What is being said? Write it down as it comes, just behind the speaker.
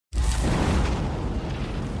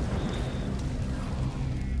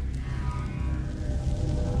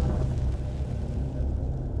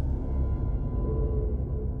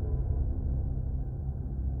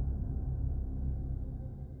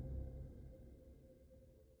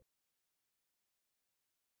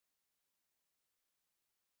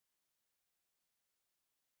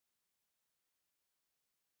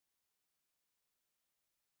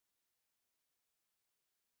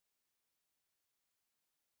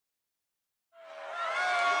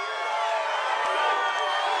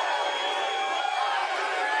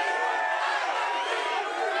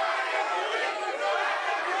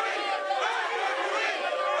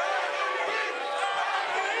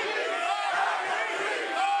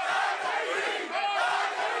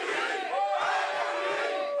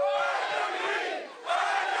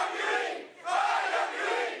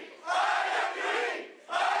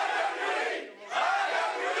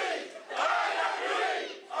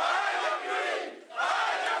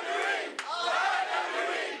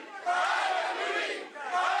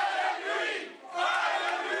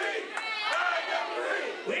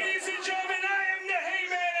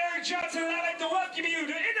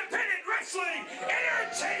Wrestling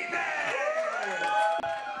Entertainment!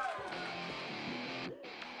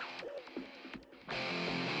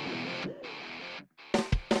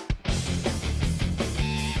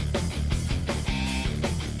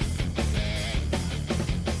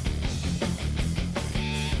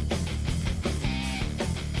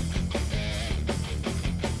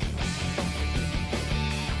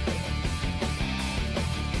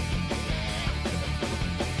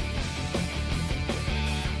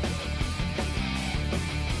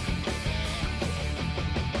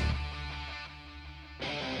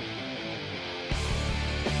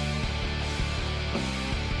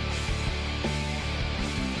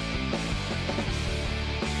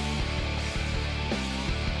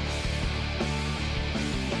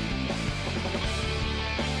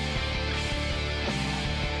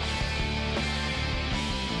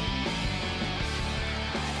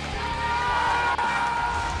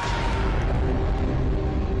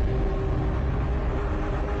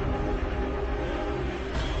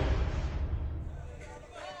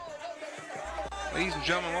 Ladies and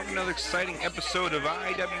gentlemen, welcome to another exciting episode of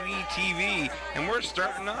Iwe Tv, and we're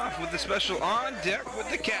starting off with a special On Deck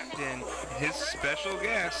with the Captain. His special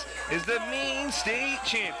guest is the Maine State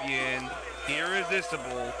Champion,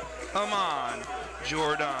 Irresistible, Aumon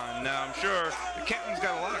Jordan. Now, I'm sure the Captain's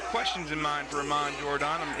got a lot of questions in mind for Aumon Jordan.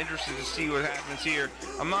 I'm interested to see what happens here.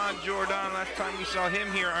 Aumon Jordan, last time we saw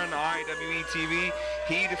him here on Iwe Tv,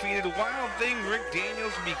 he defeated Wild Thing Rick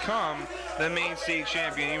Daniels to become the Maine State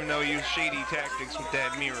Champion, even though he used shady tactics with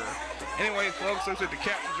that mirror. Anyway, folks, looks like the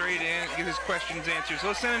Captain's ready to get his questions answered, so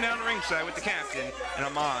let's send him down to ringside with the Captain and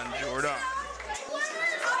Aumon Jordan.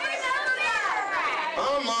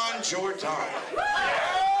 Aumon Jordan.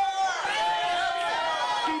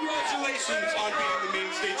 Congratulations on being the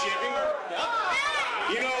Maine State Champion.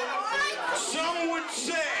 You know, some would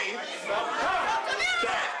say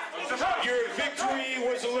that your victory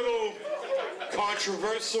was a little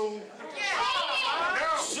controversial.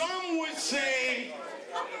 Some would say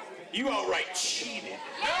you outright cheated.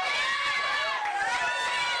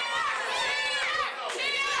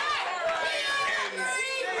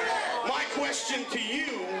 And my question to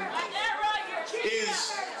you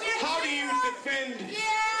is, how do you defend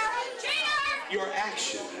your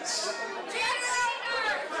actions?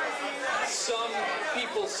 Some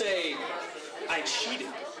people say I cheated.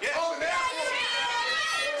 Yeah. Oh,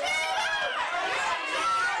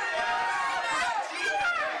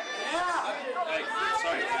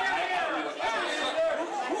 Sorry.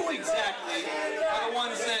 Who exactly are the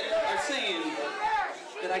ones that are saying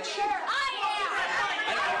that I cheated?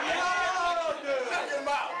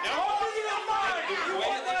 The way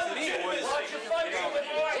it looks to me was,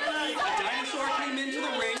 a dinosaur came into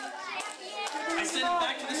the ring. I sent it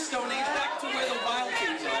back to the Stone Age, back to where the Wild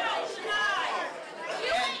Things are.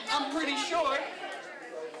 And I'm pretty sure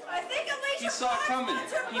he saw it coming.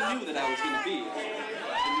 He knew that I was going to be the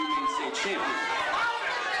new Maine State Champion.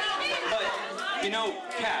 But, you know,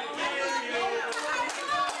 Cap,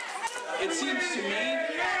 it seems to me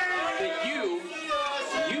that you,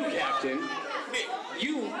 Captain,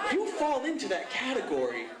 you fall into that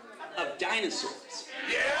category of dinosaurs.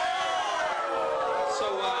 So,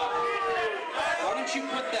 why don't you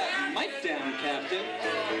put that mic down, Captain?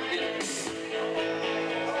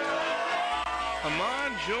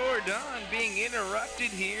 Aumon Jordan being interrupted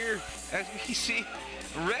here as we see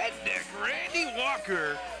Redneck Randy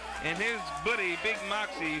Walker and his buddy Big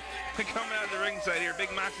Moxie coming out of the ringside here.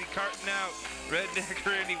 Big Moxie carting out Redneck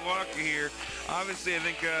Randy Walker here. Obviously, I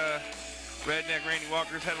think Redneck Randy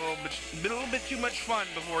Walker's had a little bit too much fun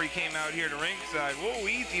before he came out here to ringside. Whoa,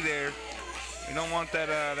 easy there. You don't want that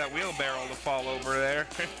wheelbarrow to fall over there.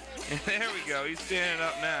 And there we go. He's standing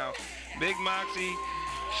up now. Big Moxie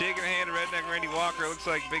shaking the hand of Redneck Randy Walker. Looks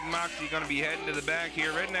like Big Moxie going to be heading to the back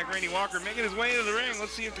here. Redneck Randy Walker making his way to the ring.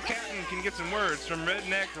 Let's see if the Captain can get some words from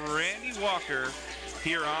Redneck Randy Walker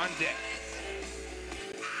here on deck.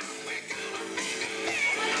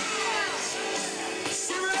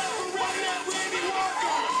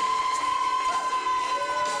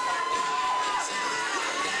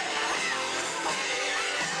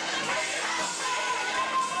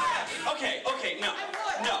 Okay, no.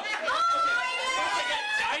 Okay, first I got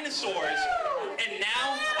dinosaurs, and now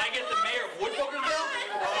I get the mayor of Woodbookerville?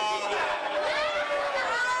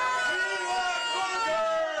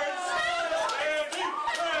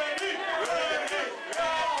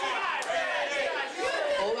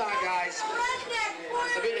 Hold on, guys.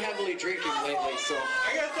 I've been heavily drinking lately, so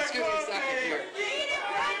just give me a second here.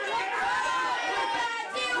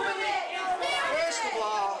 First of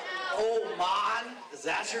all, Aumon, is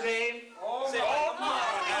that your name? Say, oh, come on.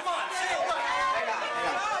 Hang on.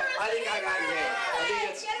 I think I got your name. I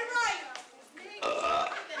think it's... Get it right.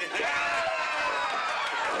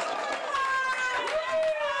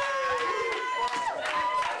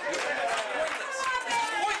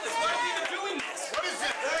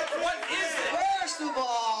 First of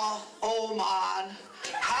all, Aumon,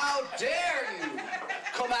 how dare you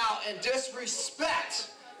come out and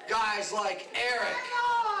disrespect guys like Eric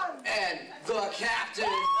and the captain.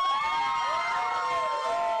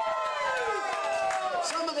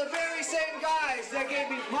 Some of the very same guys that gave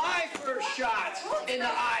me my first shot in the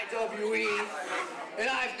IWE. And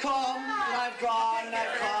I've come, and I've gone, and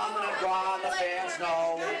I've come, and I've gone, the fans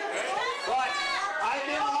know. But I've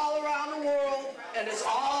been all around the world, and it's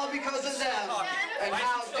all because of them. And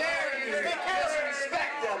how dare you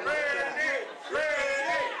disrespect them like that?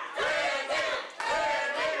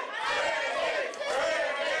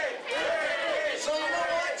 So you know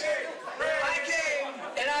what? I came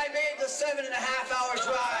and I made the 7.5-hour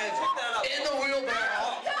drive in the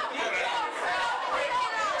wheelbarrow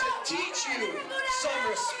to teach you some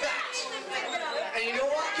respect. And you know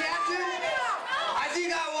what, Captain? I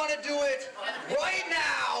think I want to do it right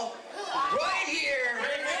now, right here,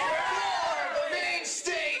 for the Maine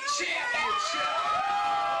State Championship.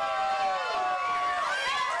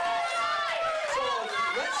 So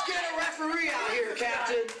let's get a referee out here,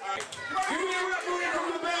 Captain. Give me a referee from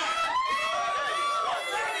the back.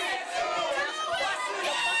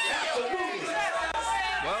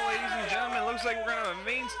 Well, ladies and gentlemen, it looks like we're going to have a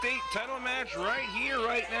Maine State title match right here,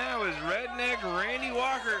 right now, as Redneck Randy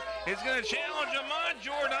Walker is going to challenge Aumon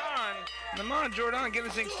Jordan. And Aumon Jordan getting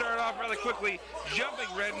this thing started off rather quickly, jumping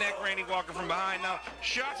Redneck Randy Walker from behind. Now,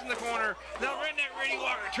 shots in the corner. Now, Redneck Randy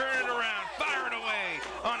Walker turning it around, firing away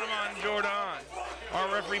on Aumon Jordan. Our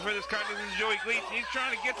referee for this contest is Joey Gleason. He's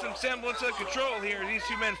trying to get some semblance of control here. These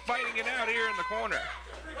two men fighting it out here in the corner.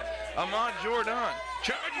 Aumon Jordan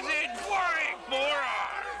charges in, flying forearm.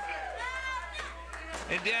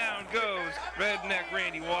 And down goes Redneck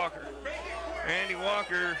Randy Walker. Randy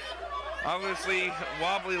Walker, obviously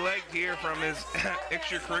wobbly legged here from his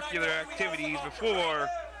extracurricular activities before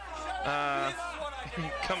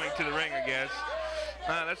coming to the ring, I guess.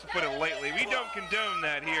 Let's put it lightly. We don't condone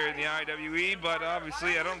that here in the IWE, but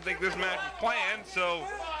obviously I don't think this match is planned, so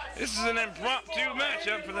this is an impromptu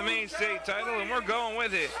matchup for the Maine State title, and we're going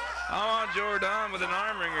with it. Aumon Jordan with an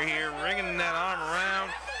arm wringer here, ringing that arm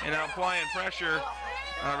around and applying pressure.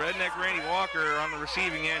 Redneck Randy Walker on the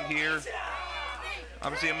receiving end here.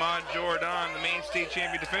 Obviously, Aumon Jordan, the Maine State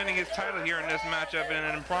Champion, defending his title here in this matchup in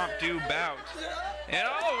an impromptu bout. And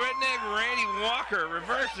Redneck Randy Walker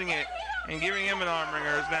reversing it and giving him an arm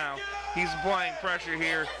ringer now. He's applying pressure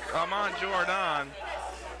here. Aumon Jordan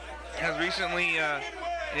has recently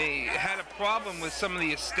had a problem with some of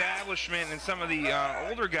the establishment and some of the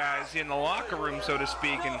older guys in the locker room, so to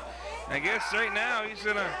speak. And I guess right now he's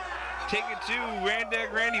going to take it to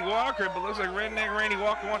Redneck Randy Walker, but looks like Redneck Randy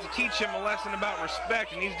Walker wants to teach him a lesson about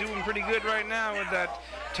respect, and he's doing pretty good right now with that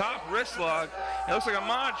top wrist lock. It looks like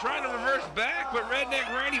Aumon trying to reverse back, but Redneck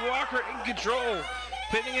Randy Walker in control,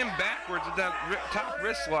 pinning him backwards with that top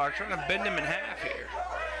wrist lock, trying to bend him in half here.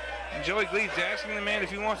 And Joey Gleads asking the man if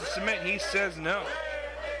he wants to submit, and he says no.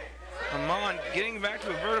 Aumon getting back to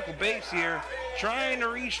a vertical base here, trying to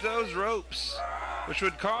reach those ropes, which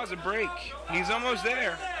would cause a break. He's almost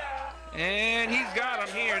there. And he's got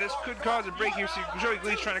him here. This could cause a break here. So Joey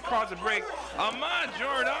Gleads trying to cause a break. Aumon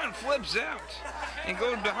Jordan flips out and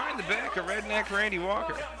goes behind the back of Redneck Randy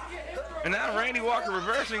Walker. And now Randy Walker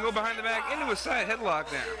reversing and go behind the back into a side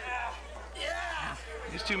headlock now.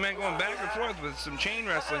 These two men going back and forth with some chain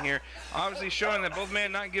wrestling here. Obviously showing that both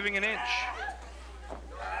men not giving an inch.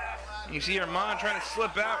 And you see Aumon trying to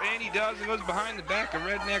slip out, and he does, and goes behind the back of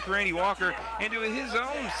Redneck Randy Walker into his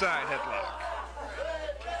own side headlock.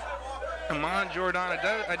 Aumon Jordan,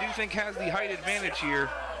 I do think, has the height advantage here,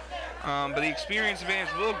 but the experience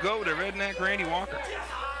advantage will go to Redneck Randy Walker.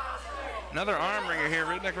 Another arm ringer here.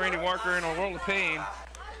 Redneck Randy Walker in a world of pain,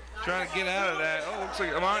 trying to get out of that. Oh, looks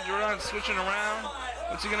like Aumon Jordan switching around.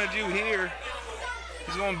 What's he going to do here?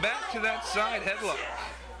 He's going back to that side headlock.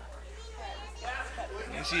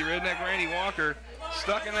 You see Redneck Randy Walker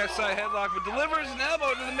stuck in that side headlock, but delivers an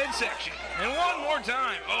elbow to the midsection. And one more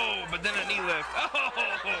time. Oh, but then a knee lift. Oh,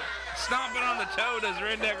 stomping on the toe does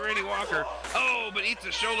Redneck Randy Walker. Oh, but eats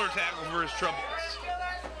a shoulder tackle for his troubles.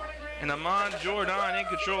 And Aumon Jordan in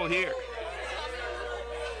control here.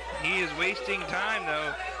 He is wasting time,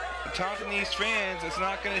 though. Taunting these fans, it's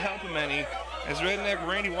not going to help him any. As Redneck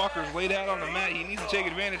Randy Walker's laid out on the mat, he needs to take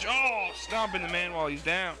advantage. Oh, stomping the man while he's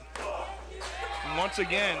down. once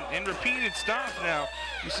again in repeated stops now.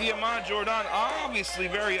 You see Aumon Jordan obviously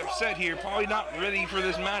very upset here, probably not ready for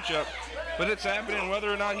this matchup, but it's happening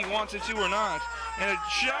whether or not he wants it to or not. And a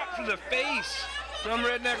shot to the face from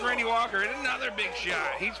Redneck Randy Walker, and another big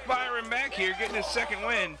shot. He's firing back here, getting his second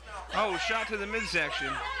win. Oh, shot to the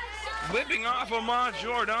midsection. Whipping off Aumon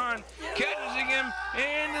Jordan, catches him,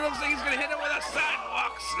 and it looks like he's going to hit him with a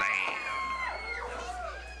sidewalk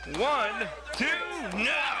slam. 1, 2,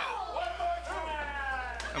 no!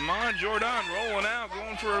 Aumon Jordan rolling out,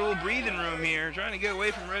 going for a little breathing room here, trying to get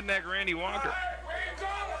away from Redneck Randy Walker.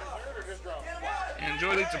 And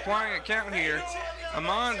Joy Leeds applying a count here.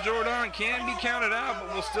 Aumon Jordan can be counted out,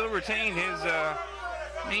 but will still retain his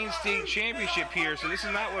Maine State Championship here. So this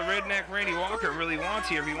is not what Redneck Randy Walker really wants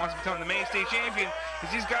here. If he wants to become the Maine State Champion,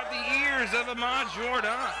 because he's got the ears of Aumon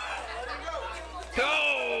Jordan.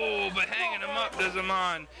 Oh, but hanging him up does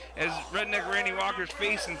Aumon, as Redneck Randy Walker's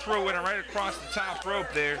face and throw went right across the top rope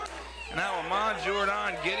there. And now Aumon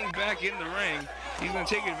Jordan getting back in the ring. He's going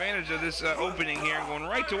to take advantage of this opening here and going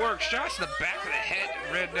right to work. Shots to the back of the head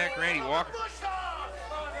to Redneck Randy Walker.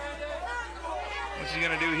 What's he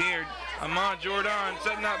going to do here? Aumon Jordan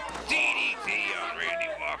setting up DDT on Randy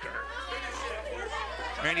Walker.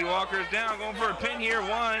 Randy Walker is down, going for a pin here.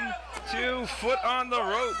 1, 2, foot on the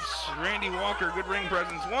ropes. Randy Walker, good ring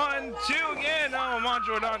presence. 1, 2 again. Oh, Aumon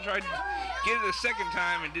Jordan tried to get it a second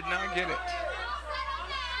time and did not get it.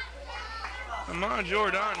 Aumon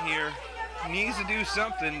Jordan here needs to do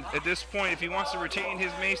something at this point if he wants to retain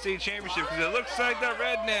his Maine State Championship, because it looks like the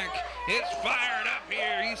Redneck is fired up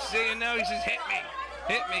here. He's saying no, he says hit me,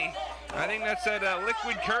 hit me. I think that's that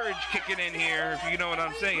liquid courage kicking in here, if you know what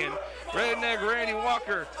I'm saying. Redneck Randy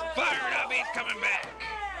Walker fired up, he's coming back.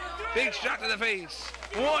 Big shot to the face,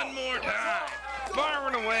 one more time.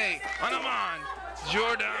 Firing away on Aumon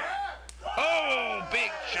Jordan. Oh,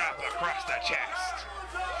 big chop across the chest.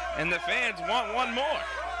 And the fans want one more.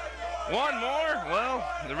 One more? Well,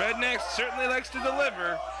 the Redneck certainly likes to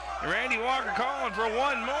deliver. Randy Walker calling for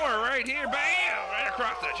one more right here. Bam! Right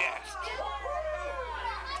across the chest.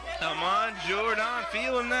 Aumon Jordan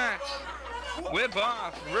feeling that. Whip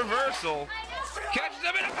off. Reversal. Catches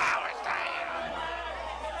him in a power slam.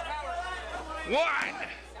 1,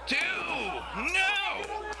 2, no!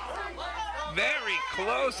 Very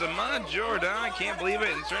close. Aumon Jordan, can't believe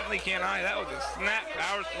it, and certainly can't I. That was a snap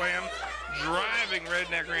power slam, driving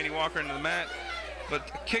Redneck Randy Walker into the mat,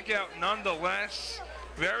 but kick out nonetheless.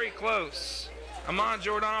 Very close. Aumon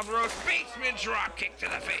Jordan off the ropes, basement drop kick to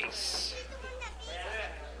the face.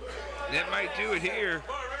 That might do it here.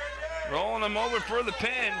 Rolling him over for the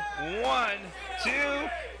pin. 1, 2,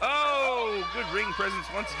 oh, good ring presence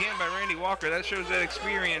once again by Randy Walker. That shows that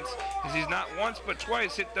experience, as he's not once but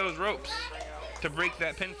twice hit those ropes to break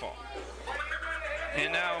that pinfall.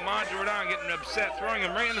 And now Aumon Jordan getting upset, throwing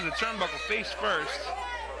him right into the turnbuckle face first.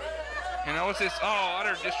 And now what's this? Oh,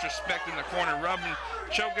 utter disrespect in the corner,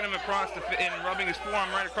 choking him across the and rubbing his forearm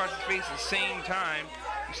right across his face at the same time.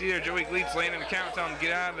 You see there Joey Gleets laying in the count, telling him to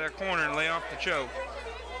get out of that corner and lay off the choke.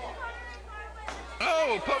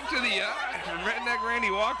 Oh, poke to the eye from Redneck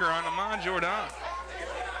Randy Walker on Aumon Jordan.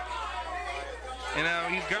 And now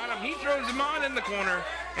he's got him. He throws him on in the corner.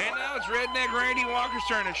 And now it's Redneck Randy Walker's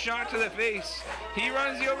turn. A shot to the face. He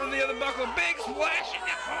runs over the other buckle. Big splash in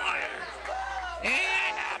the corner.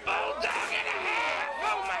 And a bulldog and a half.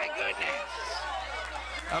 Oh, my goodness.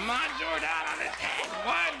 Aumon Jordan on his head.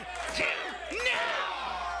 1, 2, no.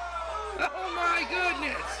 Oh, my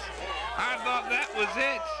goodness. I thought that was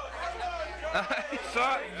it. I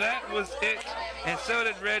thought that was it, and so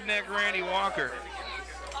did Redneck Randy Walker.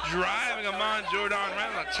 Driving Aumon Jordan right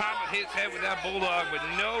on the top of his head with that bulldog, but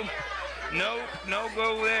no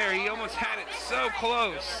go there. He almost had it so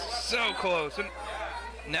close, so close. And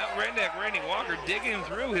now Redneck Randy Walker digging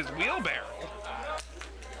through his wheelbarrow.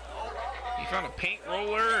 He found a paint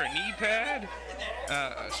roller, a knee pad,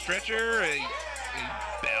 a stretcher, a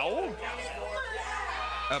bell,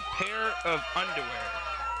 a pair of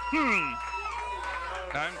underwear.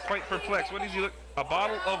 I'm quite perplexed. What does he look? A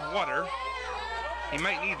bottle of water. He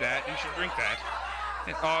might need that. He should drink that.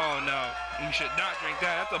 And, oh, no. He should not drink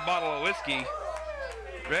that. That's a bottle of whiskey.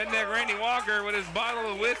 Redneck Randy Walker with his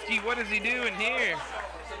bottle of whiskey. What is he doing here?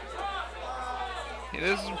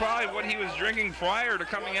 This is probably what he was drinking prior to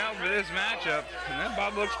coming out for this matchup. And that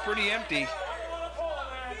bottle looks pretty empty.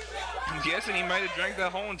 I'm guessing he might have drank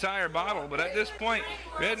that whole entire bottle. But at this point,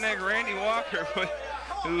 Redneck Randy Walker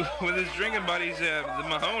who with his drinking buddies, the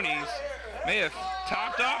Mahonies, may have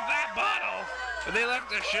topped off that bottle, but they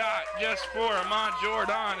left a shot just for Aumon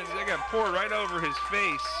Jordan as they got poured right over his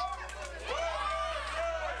face.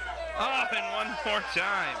 Oh, and one more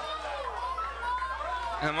time.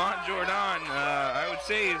 Aumon Jordan, I would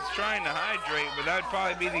say, is trying to hydrate, but that would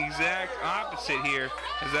probably be the exact opposite here,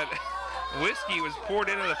 is that whiskey was poured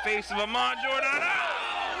into the face of Aumon Jordan.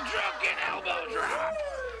 Oh, drunken elbow drop.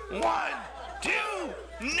 1, 2,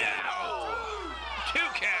 no. 2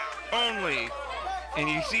 count only. And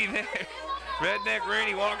you see there, Redneck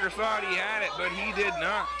Randy Walker thought he had it, but he did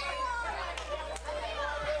not.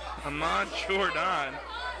 Aumon Jordan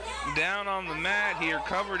down on the mat here,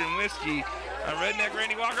 covered in whiskey. Redneck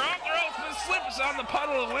Randy Walker off the ropes, but slips on the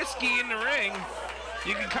puddle of whiskey in the ring.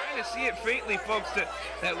 You can kind of see it faintly, folks,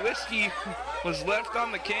 that whiskey was left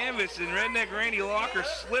on the canvas, and Redneck Randy Walker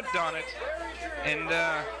slipped on it. And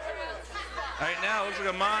right now, it looks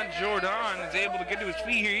like Aumon Jordan is able to get to his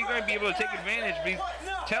feet here. He's going to be able to take advantage, but he's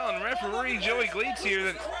telling referee Joey Gleets here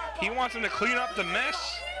that he wants him to clean up the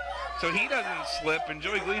mess so he doesn't slip, and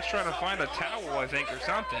Joey Gleets trying to find a towel, I think, or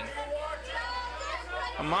something.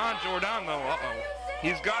 Aumon Jordan, though,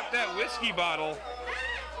 he's got that whiskey bottle.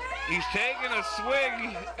 He's taking a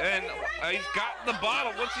swig, and he's got the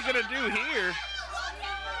bottle. What's he going to do here?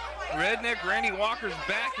 Redneck Randy Walker's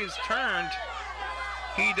back is turned.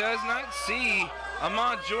 He does not see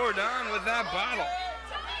Aumon Jordan with that bottle.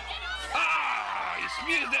 Ah, he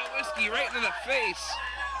spews that whiskey right into the face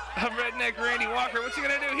of Redneck Randy Walker. What's he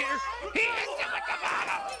going to do here? He hits him with the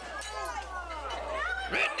bottle.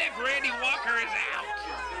 Redneck Randy Walker is out.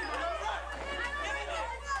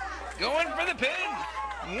 Going for the pin.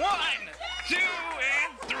 1, 2,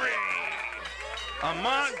 and 3.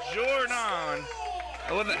 Aumon Jordan,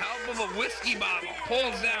 with the help of a whiskey bottle,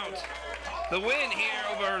 pulls out the win here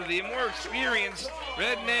over the more experienced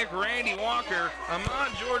Redneck Randy Walker.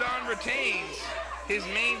 Aumon Jordan retains his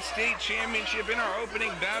Maine State Championship in our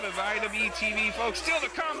opening bout of Iwe Tv, folks. Still to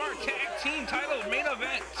come, our tag team title main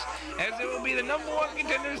event, as it will be the #1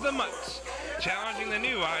 contenders, the Mutts, challenging the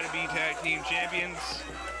new Iwe Tag Team Champions,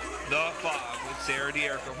 the F.O.G, with Sarah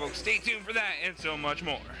D'Erico, folks. Stay tuned for that and so much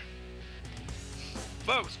more.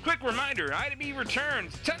 Folks, quick reminder, Iwe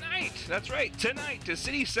returns tonight, that's right, tonight, to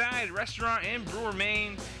Cityside Restaurant in Brewer,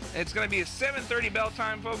 Maine. It's going to be a 7:30 bell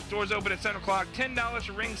time, folks. Doors open at 7 o'clock. $10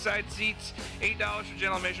 for ringside seats, $8 for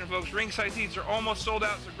general admission, folks. Ringside seats are almost sold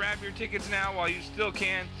out, so grab your tickets now while you still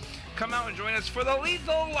can. Come out and join us for the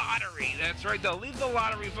Lethal Lottery. That's right, the Lethal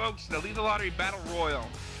Lottery, folks, the Lethal Lottery Battle Royal.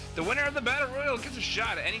 The winner of the Battle Royal gets a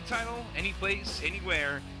shot at any title, any place,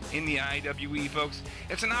 anywhere in the IWE, folks.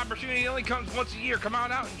 It's an opportunity that only comes once a year. Come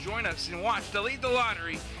on out and join us and watch the Lethal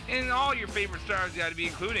Lottery and all your favorite stars of the IWE,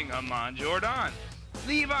 including Aumon Jordan,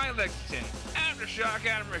 Levi Lexington, Aftershock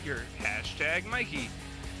Adam Ricker, hashtag Mikey,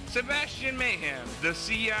 Sebastian Mayhem, the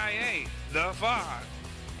CIA, the F.O.G,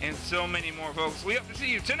 and so many more, folks. We hope to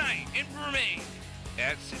see you tonight in Brewer, Maine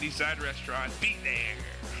at Cityside Restaurant. Be there.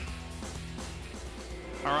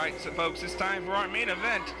 All right, so folks, it's time for our main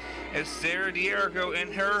event as Sarah D'Erico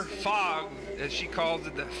and her F.O.G, as she calls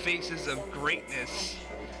it, the Faces of Greatness,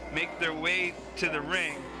 make their way to the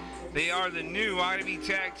ring. They are the new IWE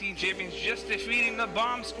Tag Team Champions, just defeating the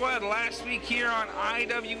Bomb Squad last week here on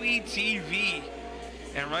Iwe TV.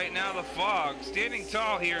 And right now, the F.O.G standing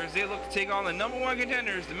tall here as they look to take on the #1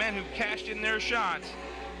 contenders, the men who cashed in their shot.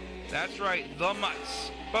 That's right, the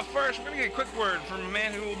Mutts. But first, we're going to get a quick word from a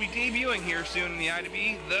man who will be debuting here soon in the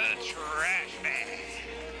IWE, the Trash Man.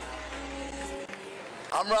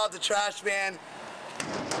 I'm Rob the Trash Man.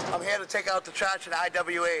 I'm here to take out the trash in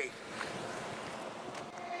IWE.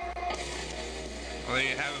 Well, there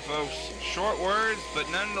you have it, folks. Short words, but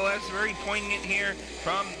nonetheless very poignant here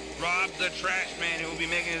from Rob the Trash Man, who will be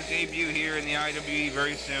making his debut here in the IWE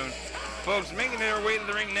very soon. Folks, making their way to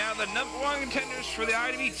the ring now, the #1 contenders for the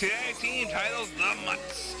IWE Tag Team titles, the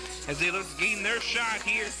Mutts, as they look to gain their shot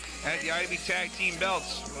here at the IWE Tag Team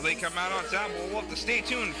belts. Will they come out on top? Well, we'll have to stay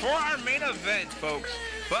tuned for our main event, folks.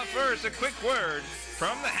 But first, a quick word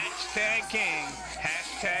from the hashtag King,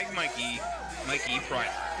 hashtag Mikey Price.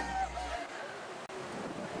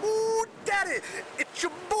 Ooh, daddy, it's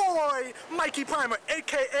your boy, Mikey Primer,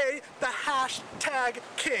 a.k.a. the hashtag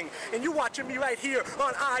King. And you're watching me right here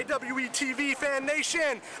on Iwe TV, Fan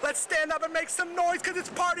Nation. Let's stand up and make some noise, because it's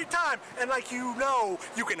party time. And like you know,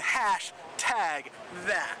 you can hashtag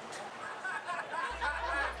that.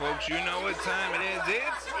 Folks, you know what time it is.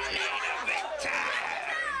 It's main event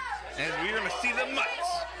time. As we're going to see the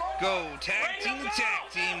Mutts go tag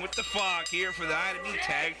team with the F.O.G here for the IWE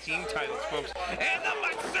Tag Team titles, folks. And the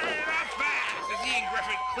Mutts started off fast as Ian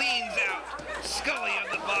Griffin cleans out Scully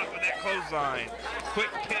of the F.O.G with that clothesline.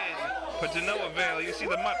 Quick pin, but to no avail. You see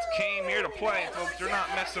the Mutts came here to play, folks. They're not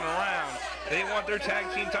messing around. They want their tag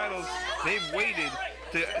team titles. They've waited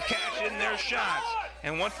to cash in their shots.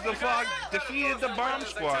 And once the F.O.G defeated the Bomb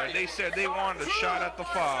Squad, they said they wanted a shot at the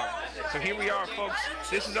F.O.G. So here we are, folks.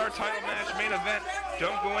 This is our title match main event.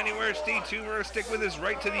 Don't go anywhere. Stay tuned. We're going to stick with this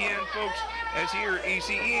right to the end, folks. As here, you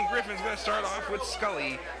see Ian Griffin's going to start off with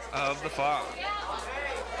Scully of the F.O.G.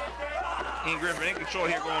 Ian Griffin in control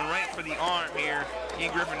here, going right for the arm here.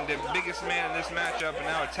 Ian Griffin, the biggest man in this matchup, and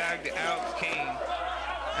now a tag to Alex Kane.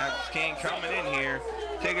 Alex Kane coming in here,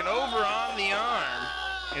 taking over on the arm.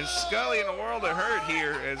 And Scully in a world of hurt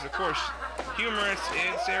here, as of course Humorous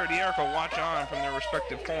and Sarah D'Erico watch on from their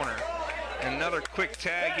respective corner. And another quick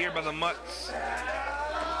tag here by the Mutts.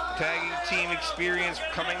 Tagging team experience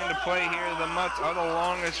coming into play here. The Mutts are the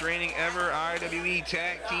longest reigning ever IWE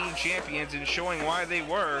Tag Team Champions, and showing why they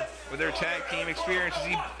were with their tag team experience.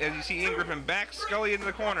 As you see Ian Griffin back Scully into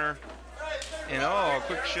the corner. And oh, a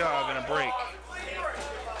quick shove and a break.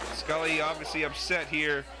 Scully obviously upset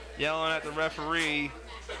here, yelling at the referee.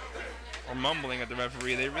 Or mumbling at the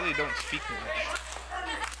referee. They really don't speak much.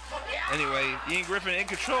 Anyway, Ian Griffin in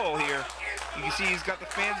control here. You can see he's got the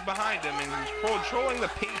fans behind him and he's controlling the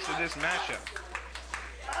pace of this matchup.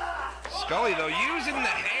 Scully, though, using the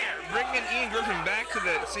hair, bringing Ian Griffin back to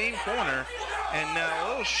the same corner. And a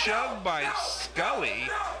little shove by Scully.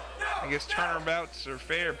 I guess turnabouts are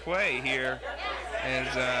fair play here.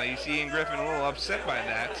 As you see Ian Griffin a little upset by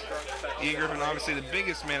that. Ian Griffin, obviously the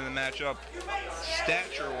biggest man in the matchup,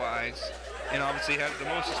 stature-wise, and obviously has the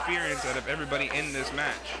most experience out of everybody in this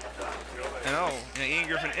match. And oh, Ian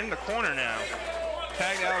Griffin in the corner now.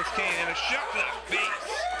 Tagged Alex Kane and a shot to the face.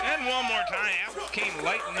 And one more time, Alex Kane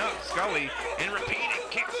lighting up Scully and repeating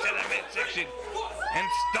kicks to the midsection and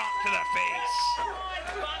stomp to the face.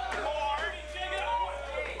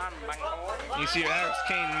 You see Alex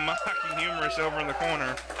Kane mocking Humorous over in the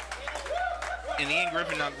corner. And Ian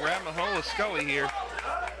Griffin now grabbing a hold of Scully here.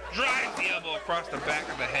 Drives the elbow across the back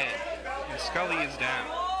of the head. And Scully is down.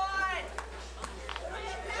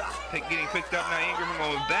 Getting picked up now. Ian Griffin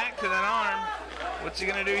going back to that arm. What's he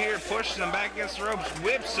going to do here? Pushes him back against the ropes.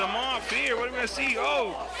 Whips him off here. What are we going to see?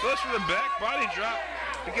 Oh, goes for the back body drop.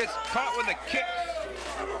 He gets caught with a kick.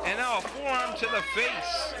 And now a forearm to the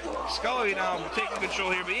face. Scully now taking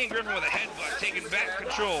control here, but Ian Griffin with a headbutt, taking back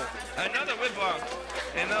control. Another whip off.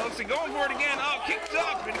 And now looks like going for it again. Oh, kicked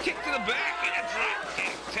up and kicked to the back. And a drop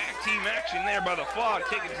kick. Tag team action there by the F.O.G,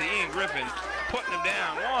 taking to Ian Griffin. Putting him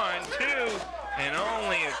down. 1, 2. And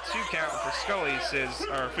only a 2 count for Scully, says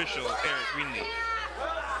our official, Eric Greenleaf.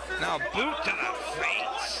 Now boot to the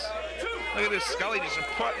face. Look at this, Scully just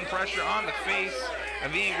putting pressure on the face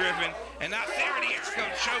of Ian Griffin. And now Sarah D'Erico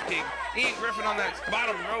choking Ian Griffin on that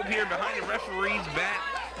bottom rope here behind the referee's back.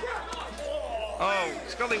 Oh,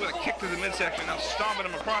 Scully with a kick to the midsection, now stomping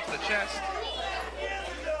him across the chest.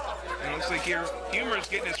 And looks like here, Humorous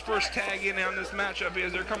getting his first tag in on this matchup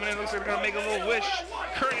as they're coming in. Looks like they're going to make a little wish.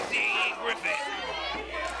 Courtesy Ian Griffin.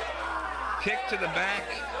 Kick to the back.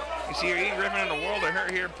 You see here Ian Griffin in the world of hurt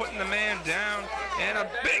here, putting the man down. And a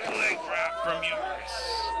big leg drop from Humorous.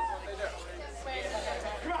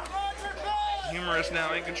 Humorous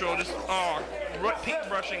now in control, just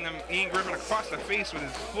paintbrushing them, Ian Griffin across the face with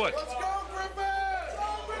his foot.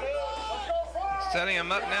 Setting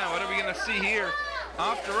him up now. What are we going to see here?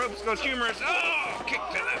 Off the ropes goes Humorous. Oh, kick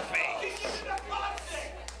to the face.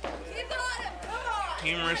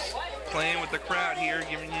 Humorous playing with the crowd here,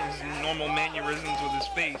 giving his normal mannerisms with his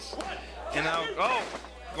face. And now, oh,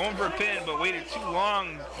 going for a pin, but waited too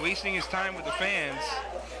long, wasting his time with the fans.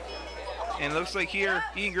 And it looks like here,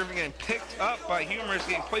 Ian Griffin getting picked up by Humorous,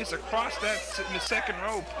 getting placed across that second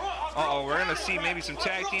rope. Uh-oh, we're going to see maybe some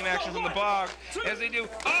tag team action from the F.O.G. as they do.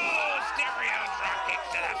 Oh, stereo drop kick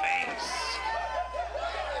to the face.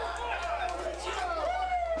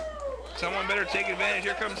 Someone better take advantage.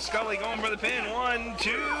 Here comes Scully going for the pin. 1,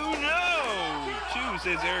 2, no! 2,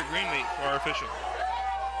 says Eric Greenleaf for our official.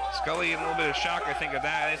 Scully in a little bit of shock, I think, of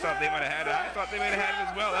that. I thought they might have had it. I thought they might have had it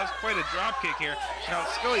as well. That was quite a drop kick here. Now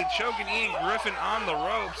Scully choking Ian Griffin on the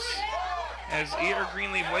ropes as Eric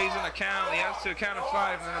Greenleaf lays in a count. He has to a count of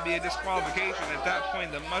 5, and then it'll be a disqualification. At that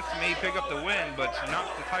point, the Mutts may pick up the win, but not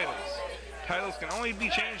the titles. Titles can only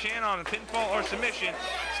be changed hand on a pinfall or submission.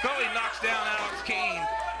 Scully knocks down Alex Kane.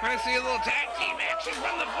 We're going to see a little tag team action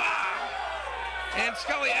from the F.O.G. And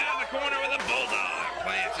Scully out of the corner with a bulldog.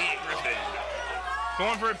 Plants Ian Griffin.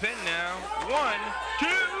 Going for a pin now. 1, 2,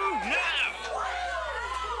 now!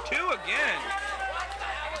 2 again.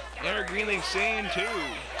 Eric Greenleaf saying 2.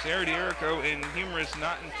 Sarah D'Erico and Humorous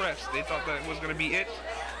not impressed. They thought that was going to be it.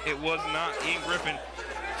 It was not. Ian Griffin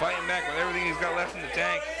fighting back with everything he's got left in the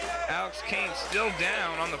tank. Alex Kane still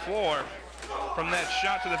down on the floor from that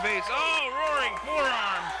shot to the face. Oh, roaring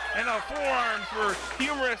forearm and a forearm for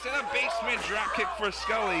Humorous, and a basement drop kick for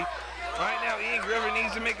Scully. Right now, Ian Griffin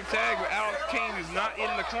needs to make a tag, but Alex Kane is not in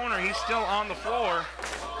the corner. He's still on the floor.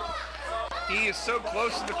 He is so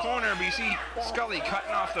close to the corner, but you see Scully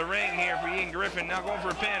cutting off the ring here for Ian Griffin. Now going for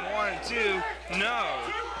a pin. 1, 2. No.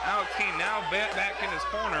 Alex Kane now back in his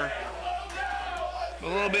corner. A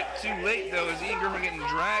little bit too late, though, as Ian Griffin getting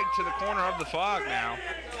dragged to the corner of the Fog now.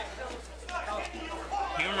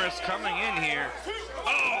 Humorous coming in here.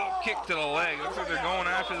 Oh, kick to the leg. Looks like they're going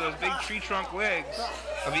after those big tree trunk legs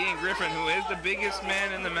of Ian Griffin, who is the biggest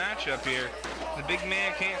man in the matchup here. The big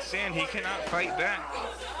man can't stand. He cannot fight back.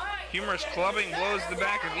 Humorous clubbing blows the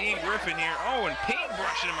back of Ian Griffin here. Oh, and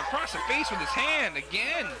paintbrushing him across the face with his hand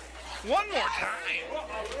again. One more time.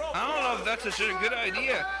 I don't know if that's such a good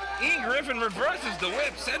idea. Ian Griffin reverses the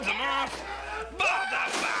whip, sends him off.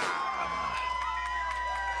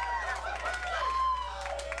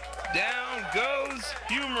 Down goes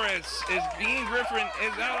Humorous as Ian Griffin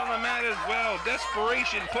is out on the mat as well.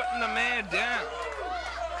 Desperation putting the man down.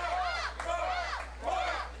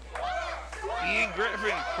 Ian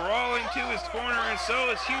Griffin crawling to his corner, and so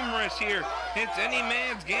is Humorous here. It's any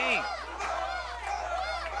man's game.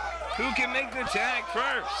 Who can make the tag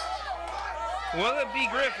first? Will it be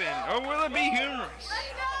Griffin or will it be Humorous?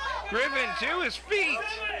 Griffin to his feet.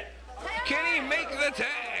 Can he make the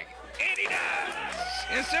tag? And he does.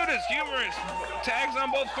 And so does Humorous. Tags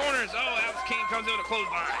on both corners. Oh, Alex Kane comes in with a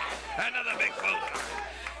clothesline. Another big clothesline.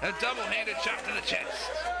 A double-handed chop to the chest.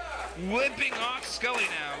 Whipping off Scully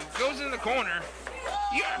now. Goes in the corner.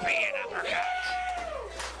 European uppercut.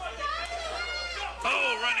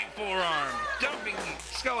 Oh, running forearm. Dumping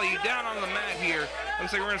Scully down on the mat here.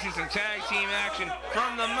 Looks like we're going to see some tag team action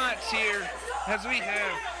from the Mutts here as we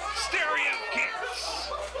have stereo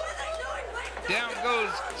kicks. Down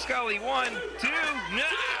goes Scully. 1, 2, no,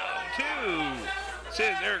 2.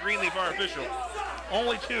 Says Eric Greenleaf, our official.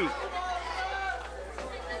 Only 2.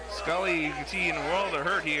 Scully, you can see in a world of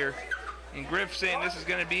hurt here. And Griff saying this is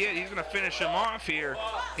going to be it. He's going to finish him off here.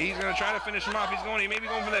 He's going to try to finish him off. He may be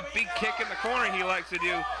going for that big kick in the corner he likes to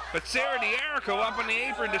do. But Sarah D'Erico up on the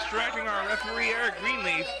apron distracting our referee Eric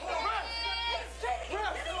Greenleaf.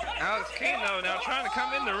 Alex Kane, though, now trying to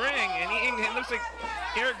come in the ring. And it looks like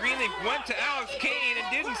Eric Greenleaf went to Alex Kane and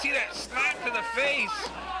didn't see that slap to the face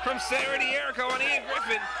from Sarah D'Erico on Ian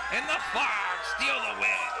Griffin. And the Fog steal the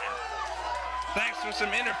win. Thanks for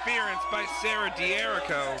some interference by Sarah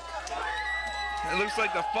D'Erico. It looks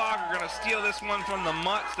like the Fog are going to steal this one from the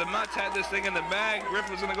Mutts. The Mutts had this thing in the bag. Griff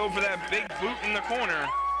was going to go for that big boot in the corner.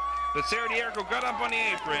 But Sarah D'Erico got up on the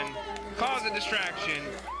apron, caused a distraction,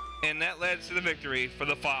 and that led to the victory for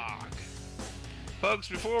the Fog. Folks,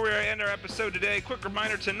 before we end our episode today, quick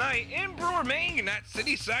reminder tonight in Brewer, Maine, that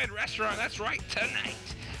Cityside Restaurant. That's right, tonight.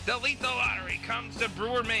 The Lethal Lottery comes to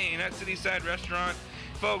Brewer, Maine, that Cityside Restaurant.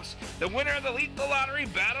 Folks, the winner of the Lethal Lottery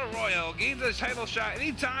Battle Royal gains a title shot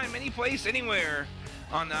anytime, any place, anywhere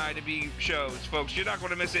on the IW shows. Folks, you're not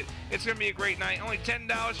going to miss it. It's going to be a great night. Only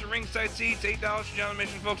 $10 for ringside seats, $8 for general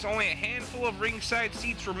admission. Folks, only a handful of ringside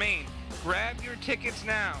seats remain. Grab your tickets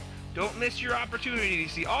now. Don't miss your opportunity to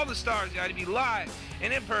see all the stars of the IW live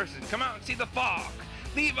and in person. Come out and see the Fog,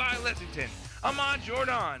 Levi Lexington, Aumon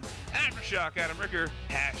Jordan, Aftershock Adam Ricker,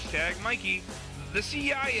 hashtag Mikey, the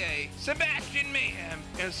CIA, Sebastian Mayhem,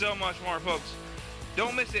 and so much more, folks.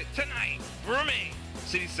 Don't miss it tonight. Remain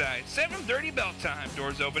Cityside, 7:30 bell time.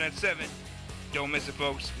 Doors open at 7. Don't miss it,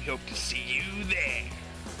 folks. We hope to see you there.